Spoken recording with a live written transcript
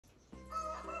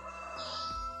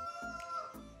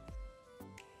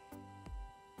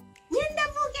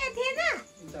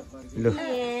Look.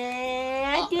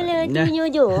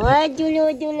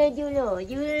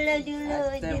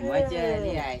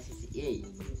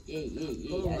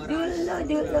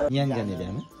 Yang जाने रे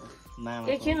हैन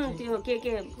एकछिन त्यो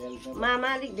के मामा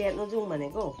अलिक भेट्नु जाउँ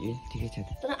भनेको ए ठिकै छ त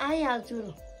तर आइहाल्छु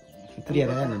पुरिएर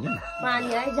जानु नि पानी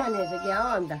आइजाने छ के हो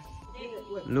अन्त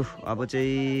लु अब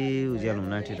चाहिँ उज्यालो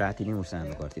हुन आँट्यो राति नै उठ्छ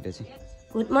हाम्रो घरतिर चाहिँ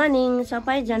गुड मर्निङ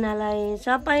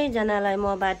सबैजनालाई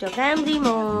मबाट कामरी म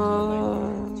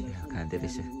खाँदै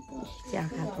रहेछ चिया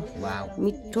खाएको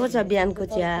मिठो छ बिहानको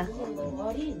चिया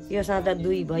योसँग त 2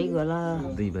 भइगयो होला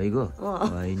 2 भइगयो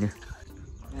हैन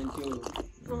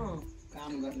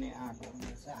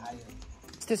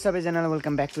नमस्ते सबैजनालाई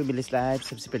welcome back to village life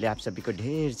सबसे पहिले आप सबैको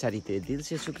ढेर सारी दिल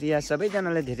से शुक्रिया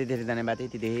सबैजनालाई धेरै धेरै धन्यवाद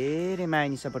यति धेरै माया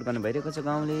अनि सपोर्ट गर्नु भइरहेको छ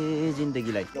गाउँले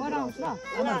जिन्दगीलाई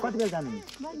कति बेला जानु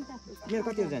मेरो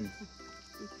कति बेला जानु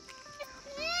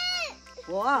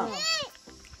हो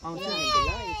आउँछ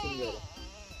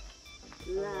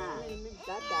ल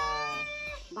दादा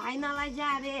भाइनालाई जा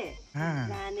रे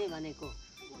जाने भनेको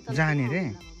जाने रे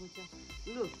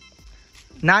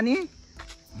नानी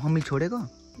मम्मी छोडेको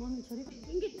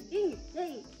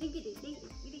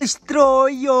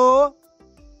Stroyo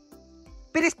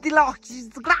Peristila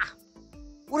Oxisgra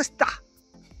Ursta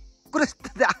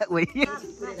Kursta Wait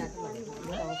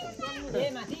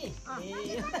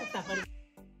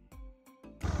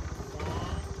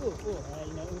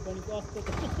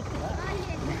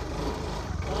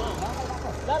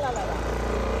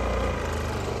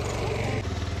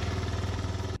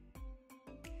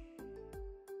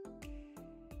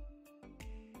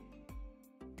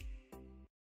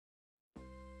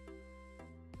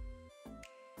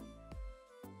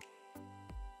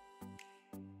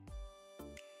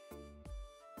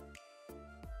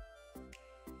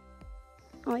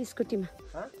स्कुटीमा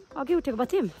अघि उठेको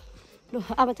बथ्यौँ लु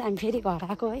अब चाहिँ हामी फेरि घर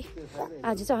आएको है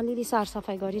आज चाहिँ अलिअलि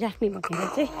सरसफाइ गरिराख्ने भनेर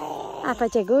चाहिँ आप्पा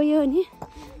चाहिँ गयो नि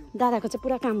दादाको चाहिँ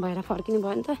पुरा काम भएर फर्किनु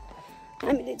भयो नि त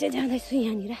हामीले चाहिँ जाँदैछु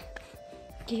यहाँनिर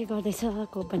के गर्दैछ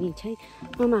को पनि चाहिँ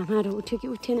मामाहरू उठ्यो कि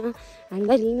उठेन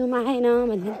हामीलाई लिनुमा आएन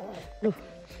भनेर लु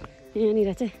यहाँनिर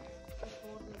चाहिँ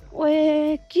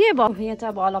ओए के भयो यहाँ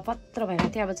चाहिँ अब अलपत्र भएर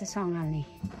चाहिँ अब चाहिँ सँगाल्ने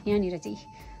यहाँनिर चाहिँ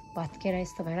भत्केर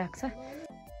यस्तो भइरहेको छ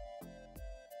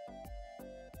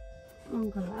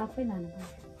अङ्कल आफै लानु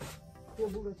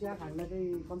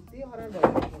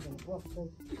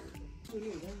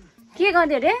के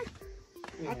गर्दै रे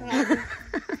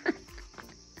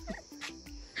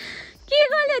के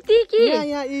गर्यो टिकी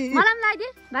मलम लगाइदे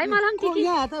भाइ मलम टिकी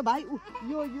यहाँ त भाइ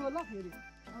यो ल फेरि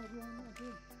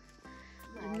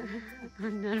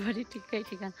अनुहारभरि ठिकै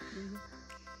ठिकान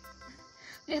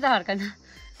यता हर्कन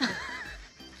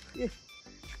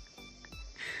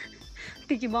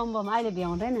टिकी बम अहिले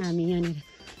भ्याउँदैन हामी यहाँनिर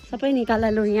सबै निकाल्दा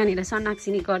लु यहाँनिर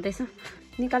सनाक्सिनी गर्दैछौँ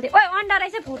निकाल्दै ओए अन्डा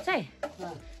रहेछ फुट्छ है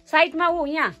साइडमा ऊ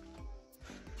यहाँ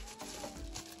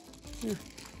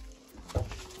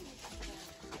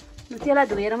त्यसलाई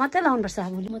धोएर मात्रै लाउनुपर्छ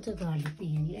अब म चाहिँ घर लिप्ने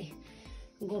यहाँनिर है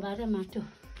गोबर र माटो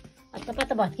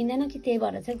हत्तपत्त भत्किँदैन कि त्यही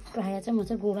भएर चाहिँ प्रायः चाहिँ म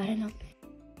चाहिँ गोबरै लाउने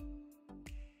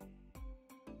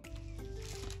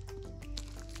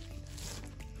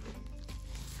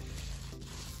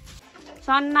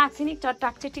सन्नाक सिनिक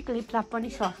चट्टाक चिटिक लिपलाप पनि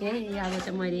सकेँ है अब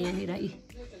चाहिँ मैले यहाँनिर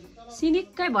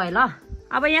सिनिक्कै भयो ल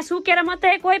अब यहाँ सुकेर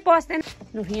मात्रै कोही पस्दैन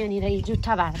लु यहाँनिर यी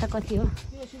जुठा भाँडा त कति हो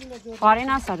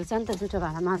फरेनर्सहरू छ नि त जुठो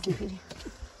भाँडा माझ्ने फेरि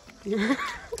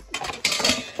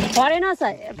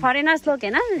फरेनर्स लोग है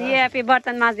ना ये पे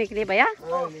बर्तन मांजने के लिए भैया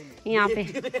यहाँ पे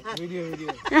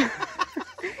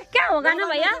क्या होगा ना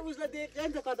भैया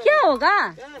क्या होगा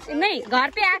नहीं घर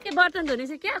पे आके बर्तन धोने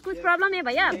से क्या कुछ प्रॉब्लम है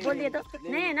भैया बोलिए तो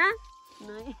नहीं है ना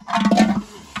नहीं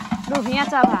लु यहाँ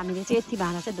चाहिँ अब हामीले चाहिँ यति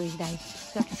भाँडा चाहिँ धोइदिए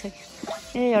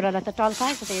सकिसक्यो ए एउटालाई त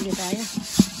टल्काएको त यसले त आयो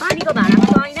पानीको भाँडामा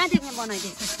त ऐना देख्ने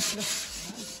बनाइदिएको ल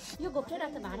यो घोप्टै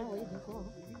राख्दा भाँडा हो धोको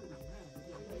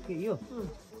के यो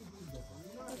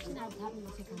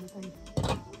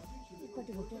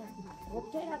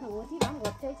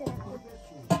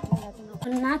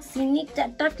नाक सिनिक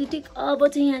चट्टा टिटिक अब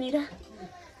चाहिँ यहाँनिर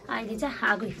अहिले चाहिँ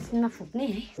आगो एकछिनमा फुक्ने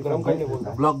है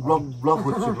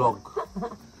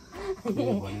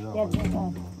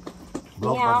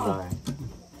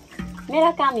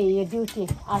मेरा काम है ये ड्यूटी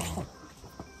आज का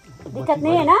दिक्कत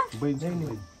नहीं है ना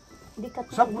दिक्कत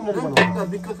सब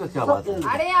दिक्कत का क्या बात है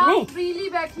अरे आप फ्रीली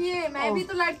बैठिए मैं भी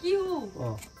तो लड़की हूँ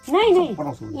नहीं नहीं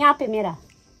यहाँ पे मेरा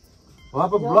वहाँ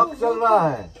पे ब्लॉक चल रहा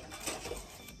है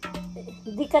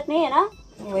दिक्कत नहीं है ना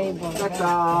वही बोल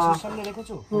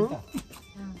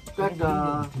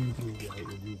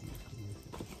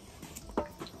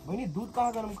दूध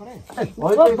कहाँ गर्म करे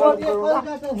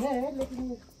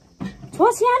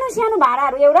हो सानो सानो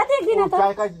भाँडाहरू एउटा देख्दिन त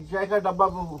चाय का डब्बा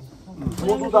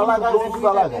मोटू डाला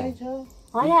गया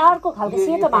होइन अर्को खालको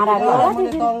सेतो भाँडाहरू एउटा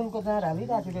देख्दिन तरुणको चार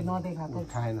हालिरहेको छु नदेखाएको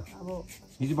खाएन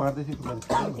हिजो बाँड्दै थियो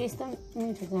त्यस्तो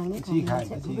मिठो जाने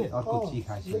अर्को ची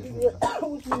खाएछ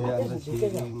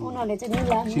उनीहरूले चाहिँ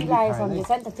मिलायो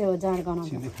सम्झेछ नि त त्यो जाँड गनाउँछ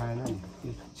छिर्दै खाएन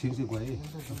नि छिर्दै गए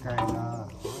काइला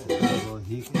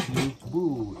हिक बु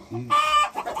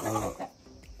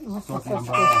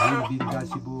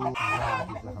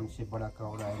हमसे बड़ा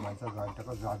कौड़ा है माइता घंटा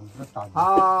का जादू का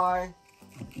हाय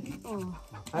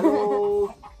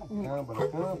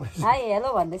हाई हेलो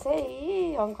भन्दैछ है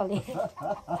अङ्कलले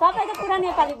तपाईँ त पुरा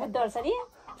नेपाली बुझ्दो रहेछ नि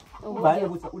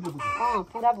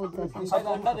पुरा बुझ्दो रहेछ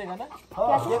अंडा देगा ना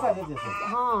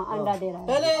अंडा दे रहा है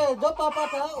पहले जो पापा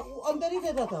था वो अंदर ही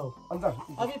देता था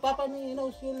अभी पापा नहीं है ना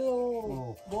उसके लिए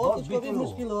बहुत उसको भी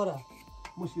मुश्किल हो रहा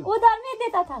उधर नहीं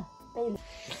देता था पहले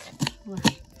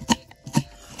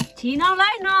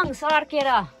छिनौलाई नङ सर्केर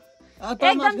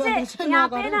एकदम चाहिँ यहाँ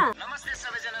पेन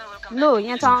लो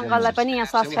यहाँ चाहिँ अङ्कललाई पनि यहाँ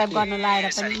सब्सक्राइब गर्न लाएर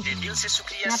पनि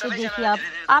यहाँ पे देखिए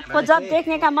आपको जब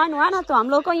देखने का मन हुआ ना तो हम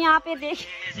लोग को यहाँ पे देख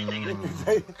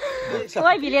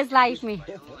कोई विलेज लाइफ में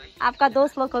आपका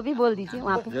दोस्त लोग को भी बोल दीजिए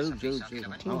वहाँ पे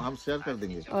हम शेयर कर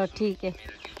देंगे और ठीक है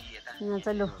यहाँ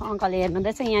चाहिँ लो अङ्कलले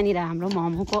हेर्नुहुँदैछ यहाँनिर हाम्रो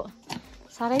मोमोको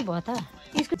साह्रै भयो त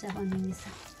त्यसको चाहिँ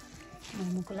बनिँदैछ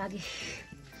मोमोको लागि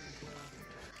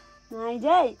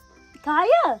नाइजै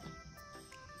खायो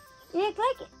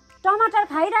एक्लै टमाटर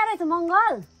खाइरहेको रहेछ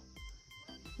मङ्गल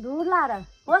धुर लाएर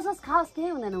होस् होस् खाओस् केही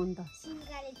हुँदैन हुन त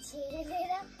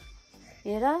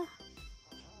हेर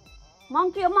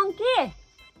मङ्की हो मङ्की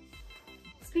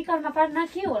स्पिकरमा पार्न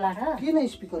के होला र किन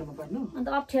स्पिकरमा पार्नु अन्त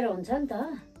अप्ठ्यारो हुन्छ नि त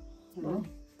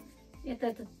यता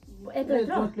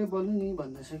यत्रो बोल्नु नि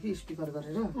भन्दैछ कि स्पिकर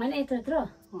गरेर होइन यत्रो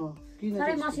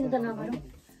साह्रै मसिनो त नगरौँ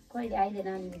कहिले अहिले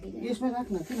नानीले दिने यसमा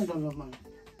राख्न किन डल्लोमा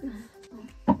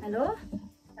हेलो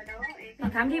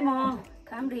खाम्री म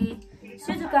खाम्री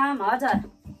सुजु काम हजुर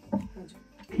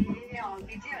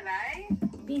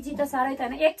बिजी त साह्रै त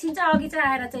होइन एकछिन चाहिँ अघि चाहिँ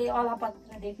आएर चाहिँ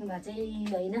अलपत्र देख्नु भएको चाहिँ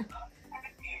होइन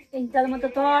एकदम म त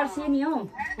तर्सेँ नि हौ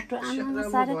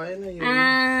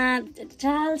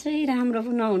चाल चाहिँ राम्रो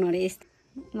नहुनु अरे यस्तो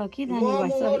ल के दामी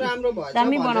भएछ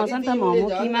दामी बनाउँछ नि त मोमो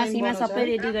किमा सिमा सबै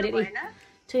रेडी गरेर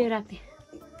चाहिँ राख्थेँ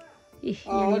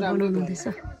बनाउनु हुँदैछ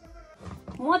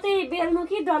म चाहिँ बेल्नु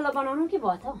कि डल्लो बनाउनु कि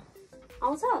भयो त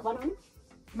आउँछ बनाउनु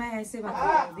मैं ऐसे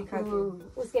दिखाती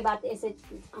हूँ उसके बाद ऐसे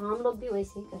हम लोग भी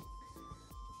वैसे ही कर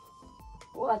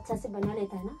वो अच्छा से बना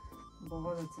लेता है ना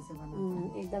बहुत अच्छे से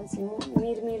बना एकदम से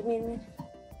मिर मिर मिर मिर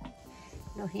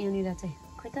ल यहाँनिर चाहिँ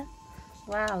खोइ त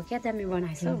वाह क्या दामी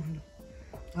बनाएछ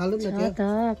हालौँ न छ त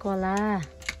कला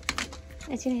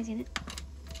एकछिन एकछिन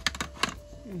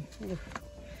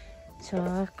छ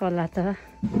कला त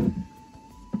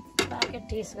पाके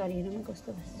टेस्ट गरिहेरौँ नि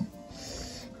कस्तो भएछ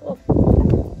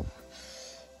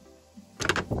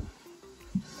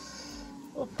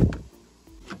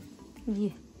ये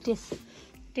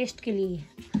टेस्ट के लिए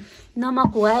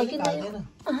नमक हुआ है कि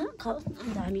खाओ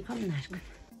दामी खाऊ न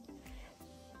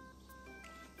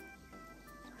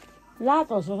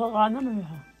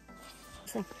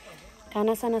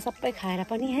खानासाना सबै खाएर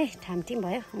पनि है ठामठिम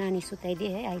भयो नानी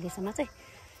सुताइदिएँ है अहिलेसम्म चाहिँ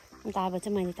अन्त अब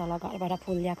चाहिँ मैले तल घरबाट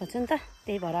फुल ल्याएको छु नि त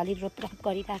त्यही भएर अलिक रोपराप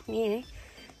गरिराख्ने है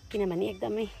किनभने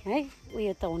एकदमै है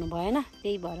उयो त हुनु भएन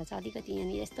त्यही भएर चाहिँ अलिकति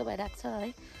यहाँनिर यस्तो भइरहेको छ है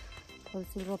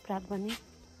फुलसुल रोपराप गर्ने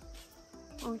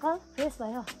अंकल फ्रेश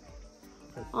भयो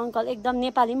अंकल एकदम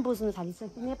नेपाली पनि बुझ्नु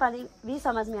थालिसक्यो नेपाली भी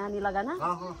समझ में आने लगा ना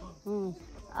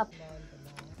अब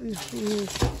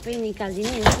सबै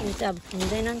निकालिदिने यो चाहिँ अब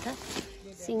हुँदैन नि त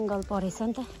सिङ्गल परेछ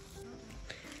नि त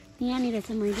यहाँनिर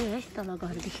चाहिँ मैले है तल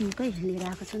घरदेखिकै लिएर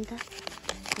आएको छु नि त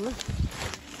हो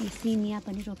यो सिमिया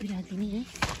पनि रोपिराखिदिने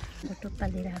है टुप्पा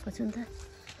लिएर आएको छु नि त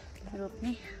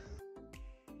रोप्ने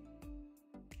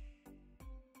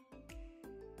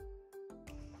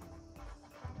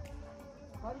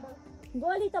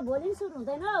गोली त भोलि पनि सुरु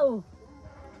हुँदैन हौ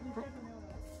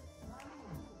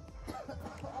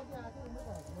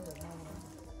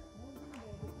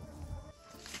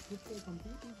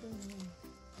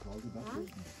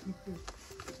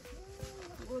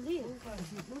गोली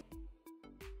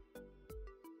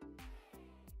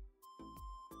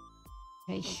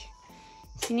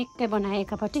सिनिक्कै बनाए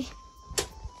एकापट्टि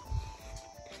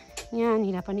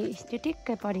यहाँनिर पनि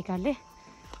टिक्कै परिकारले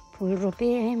फुल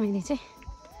रोपेँ है मैले चाहिँ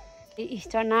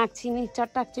नाक चिनी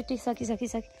चट्टाक चिट्टी सकिसकि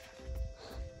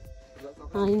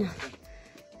होइन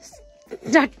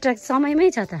चट्टाक समयमै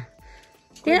छ त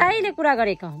त्यो अहिले कुरा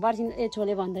गरेको बर्सिन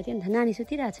छोले भन्दै थियो नि त नानी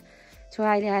सुतिरहेको छ छो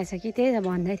अहिले आएछ कि त्यही त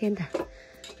भन्दै थियो नि त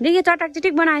देखि चट्टाक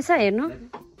चिटिक बनाएछ हेर्नु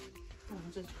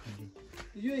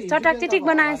चटाक चिटिक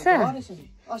बनाएछ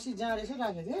अस्ति जाँडेछ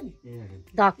राखेको थियो नि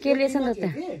धक्केले छ नि त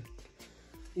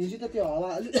हिजो त त्यो हावा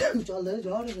अलिक चल्दै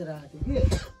झरेर राखेको थियो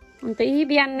कि अन्त यी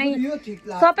बिहान नै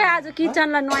सबै आज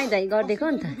किचनलाई नुहाइधुवाइ गरिदिएको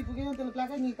नि त त्यसले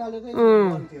प्लाकै निकालेर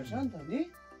भन्थ्यो नि त नि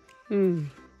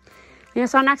यहाँ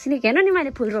सनाक्सिनिक हेर्नु नि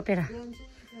मैले फुल रोपेर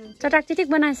चटाक चिटिक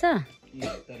बनाएछ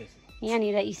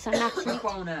यहाँनिर यी सनाक्सिनिक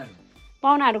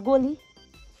पाहुनाहरू गोली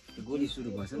सुरु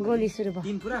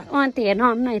भयो अन्त हेर्नु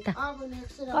आउनु न यता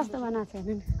कस्तो बनाएको छ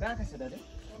हेर्नु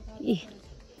नि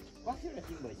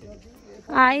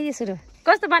यी सुरु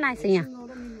कस्तो बनाएछ यहाँ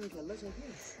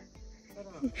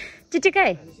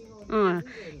चिटिकै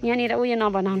यहाँनिर उयो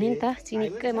नबनाउने नि त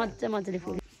चिनिकै मजाले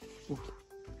फुल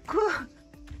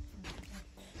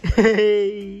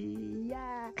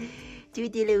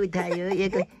चुटीले उठायो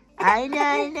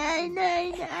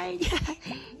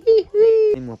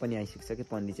म पनि आइसकिसकेँ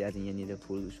पण्डित चाहिँ आज यहाँनिर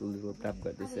फुल सुल रोपराप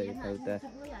गर्दैछ यताउता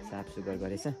साफ सुग्घर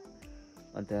गरेछ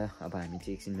अन्त अब हामी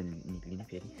चाहिँ एकछिनमा निक्लिने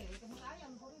फेरि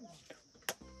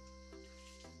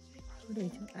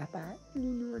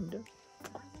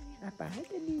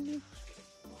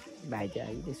भाइ चाहिँ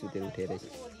अहिले सुतेर उठेर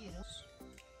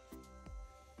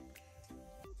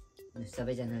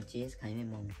सबैजना चेस खाइमै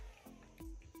मोमो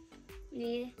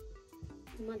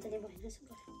मजाले भइरहेछ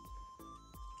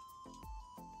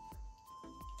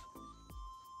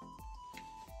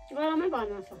गरमै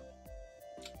भर्नु छ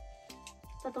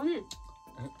तताउने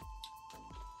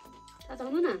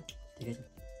तताउनु न ठिकै छ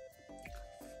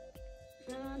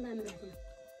दामी लाग्यो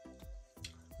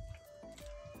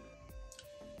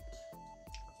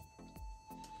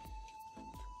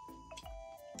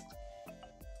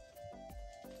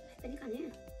पनि खाने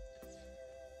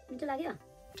मिठो लाग्यो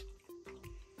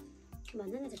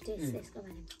भन्छ नि टेस्ट यसको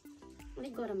बारेमा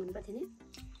अलिक गरम हुनुपर्थ्यो नि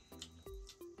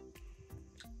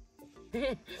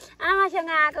आमासँग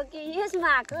आएको कि यसमा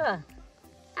आएको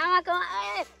आमाको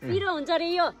पिरो हुन्छ अरे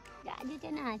यो गाडी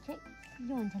चाहिँ नआएको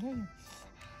पिरो हुन्छ अरे यो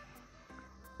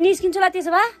निस्किन्छु ल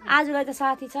त्यसो भए आजलाई त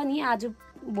साथी छ नि आज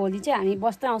भोलि चाहिँ हामी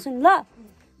बस्दै आउँछौँ नि ल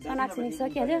सनाक्सी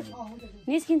निस्किहाल्यो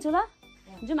निस्किन्छु ल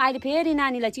जाउँ अहिले फेरि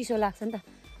नानीलाई चिसो लाग्छ नि त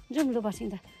जाउँ लु बस्यौँ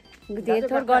त धेर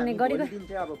थोर गर्ने गरेको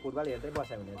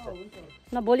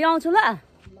ल भोलि आउँछु ल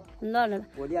ल ल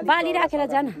बाली राखेर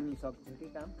जान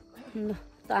ल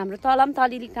त हाम्रो तल पनि त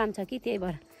अलिअलि काम छ कि त्यही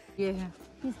भएर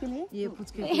ये कुछ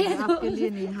के आपके लिए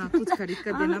नहीं हाँ कुछ खरीद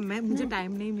कर देना मैं मुझे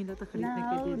टाइम नहीं मिला था खरीदने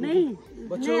के लिए नहीं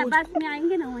बस में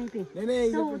आएंगे ना वहीं पे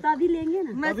तो तभी लेंगे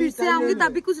ना मैं फिर से आऊंगी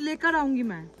तभी कुछ लेकर आऊंगी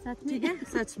मैं ठीक है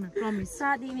सच में प्रॉमिस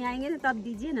शादी में आएंगे ना तब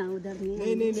दीजिए ना उधर में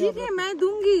ठीक है मैं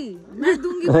दूंगी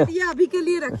बट ये अभी के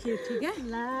लिए रखिए ठीक है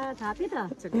ला छापे तो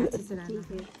चलिए अच्छे से रहना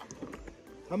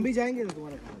हम भी जाएंगे ना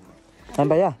तुम्हारे हाँ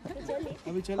भैया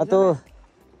तो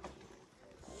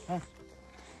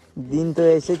दिन तो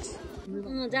ऐसे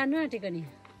जानु आँटेको नि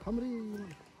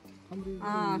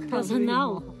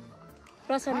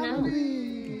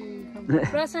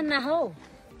प्रसन्न हौ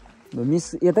मिस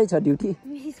यतै छ ड्युटी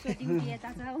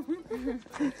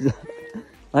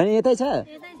अनि यतै छ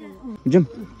जाउँ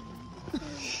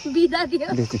बिदा दियो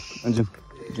जाउँ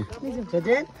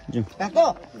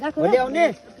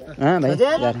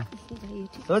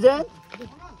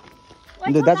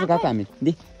दाजु कहाँ हामी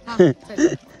दि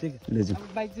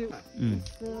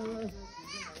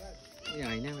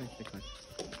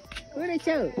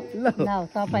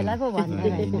तपाईँलाई पो भन्नु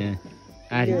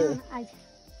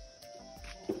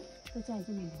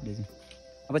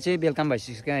अब चाहिँ बेलुका पनि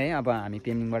भइसक्यो है अब हामी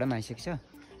पेम्लिङबाट पनि आइसकेको छ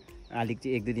अलिक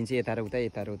चाहिँ एक दुई दिन चाहिँ यता र उता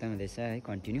हुँदैछ है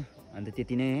कन्टिन्यू अन्त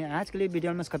त्यति नै है आज के लिए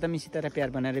वीडियो में खत्म इसी तरह प्यार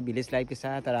बनाएर विलेज लाइफ के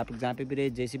साथ और आप लोग जहाँ पे भी रहे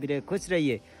जैसे भी रहे खुश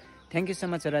रहिए thank you so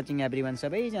much for watching everyone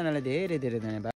सबैजनालाई धेरै धेरै धन्यवाद।